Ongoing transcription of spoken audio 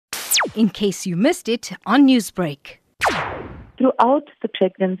in case you missed it on Newsbreak. Throughout the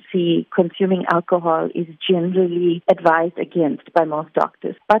pregnancy, consuming alcohol is generally advised against by most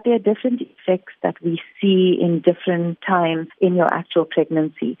doctors. But there are different effects that we see in different times in your actual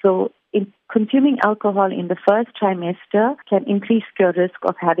pregnancy. So consuming alcohol in the first trimester can increase your risk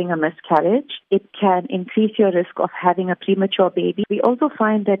of having a miscarriage. It can increase your risk of having a premature baby. We also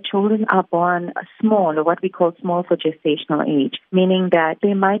find that children are born small, or what we call small for gestational age, meaning that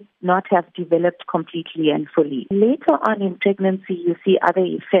they might not have developed completely and fully. Later on in pregnancy, you see other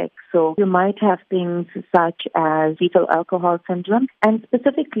effects. So you might have things such as Foetal Alcohol Syndrome and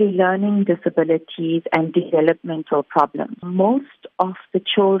specifically learning disabilities and developmental problems. Most of the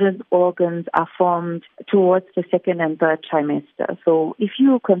children's organs are formed towards the second and third trimester. So if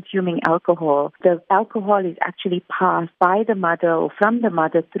you're consuming alcohol, the alcohol is actually passed by the mother or from the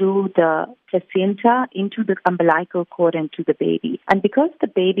mother through the placenta into the umbilical cord and to the baby. And because the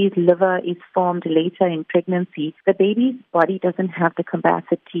baby's liver is formed later in pregnancy, the baby's body doesn't have the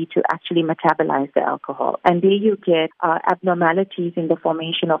capacity to actually metabolize the alcohol. And there you get abnormalities in the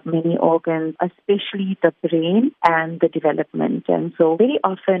formation of many organs, especially the brain and the development. And so very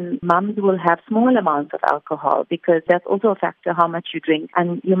often moms will have small amounts of alcohol because that's also a factor how much you drink.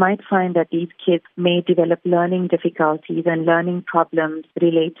 And you might find that these kids may develop learning difficulties and learning problems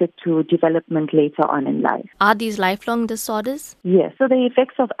related to development later on in life. Are these lifelong disorders? Yes. So the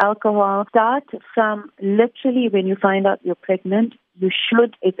effects of alcohol start from literally when you find out you're pregnant.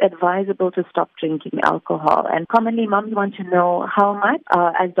 It's advisable to stop drinking alcohol. And commonly, moms want to know how much.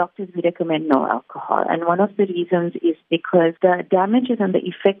 As doctors, we recommend no alcohol. And one of the reasons is because the damages and the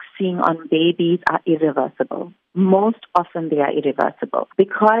effects seen on babies are irreversible. Most often they are irreversible.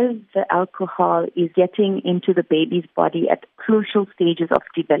 Because the alcohol is getting into the baby's body at crucial stages of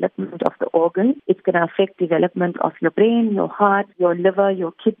development of the organs, it's going to affect development of your brain, your heart, your liver,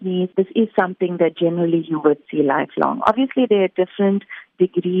 your kidneys. This is something that generally you would see lifelong. Obviously, there are different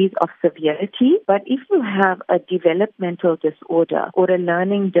degrees of severity, but if you have a developmental disorder or a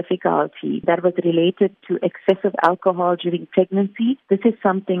learning difficulty that was related to excessive alcohol during pregnancy, this is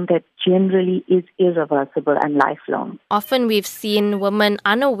something that generally is irreversible and lifelong. Often we've seen women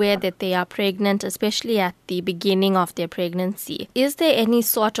unaware that they are pregnant, especially at the beginning of their pregnancy. Is there any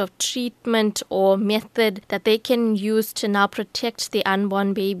sort of treatment or method that they can use to now protect the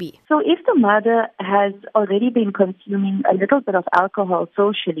unborn baby? So if the mother has already been consuming a little bit of alcohol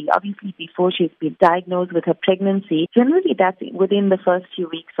socially, obviously before she's been diagnosed with her pregnancy, generally that's within the first few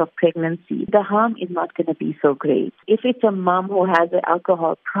weeks of pregnancy, the harm is not going to be so great. If it's a mom who has an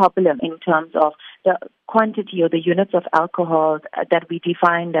alcohol problem in terms of the quantity or the units of alcohol that we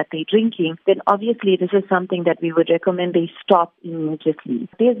define that they're drinking, then obviously this is something that we would recommend they stop immediately.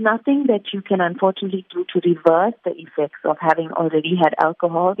 There's nothing that you can unfortunately do to reverse the effects of having already had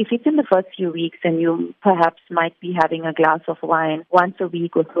alcohol. If it's in the first few weeks and you perhaps might be having a glass of wine once a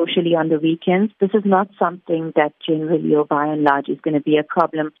week or socially on the weekends, this is not something that generally or by and large is going to be a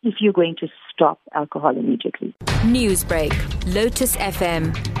problem if you're going to stop alcohol immediately. Newsbreak, Lotus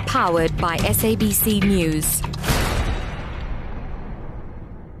FM, powered by SABC News.